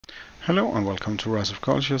Hello and welcome to Rise of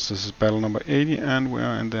Cultures. This is battle number 80 and we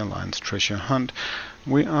are in the Alliance treasure hunt.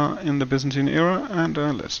 We are in the Byzantine Era and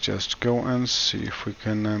let's just go and see if we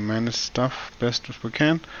can manage stuff best as we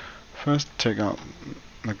can. First take out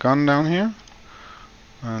the gun down here,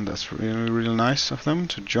 and that's really nice of them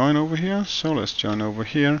to join over here. So let's join over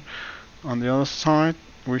here. On the other side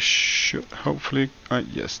we should hopefully,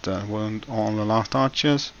 yes, that weren't all the last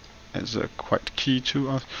archers. It's quite key to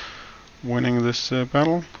us winning this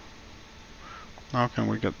battle. Now can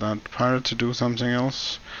we get that pirate to do something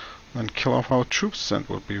else than kill off our troops? That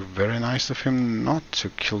would be very nice of him not to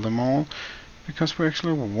kill them all, because we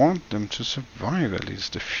actually want them to survive, at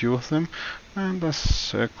least a few of them, and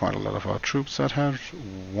there's quite a lot of our troops that have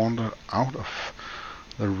wandered out of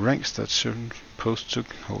the ranks that shouldn't supposed to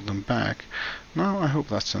hold them back. Now I hope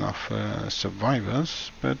that's enough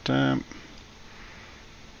survivors, but it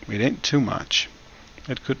ain't too much.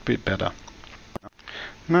 It could be better.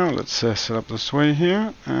 Now let's set up the sway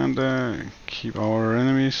here and keep our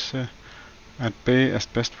enemies at bay as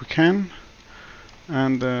best we can,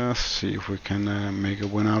 and see if we can make a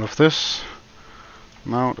win out of this.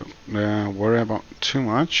 Now don't worry about too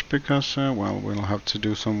much, because well, we'll have to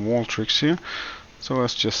do some wall tricks here. So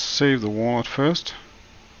let's just save the wall at first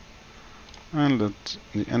and let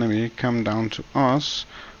the enemy come down to us,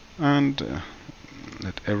 and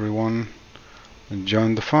let everyone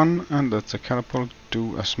join the fun, and let the catapult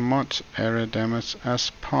do as much area damage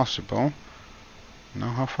as possible. Now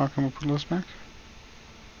how far can we pull this back?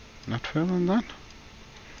 Not further than that?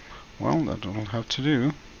 Well, that will have to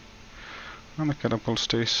do. And the catapult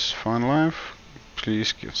stays fine alive.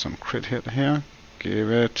 Please give some crit hit here. Give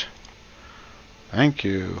it. Thank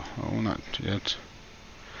you. Oh, not yet.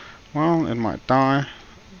 Well, it might die,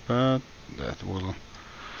 but that will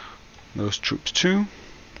those troops too.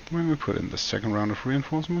 When we put in the second round of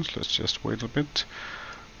reinforcements, let's just wait a bit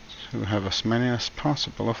to have as many as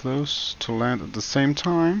possible of those to land at the same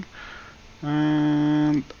time.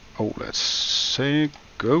 And oh, let's say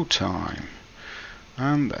go time.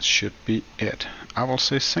 And that should be it. I will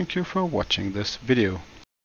say thank you for watching this video.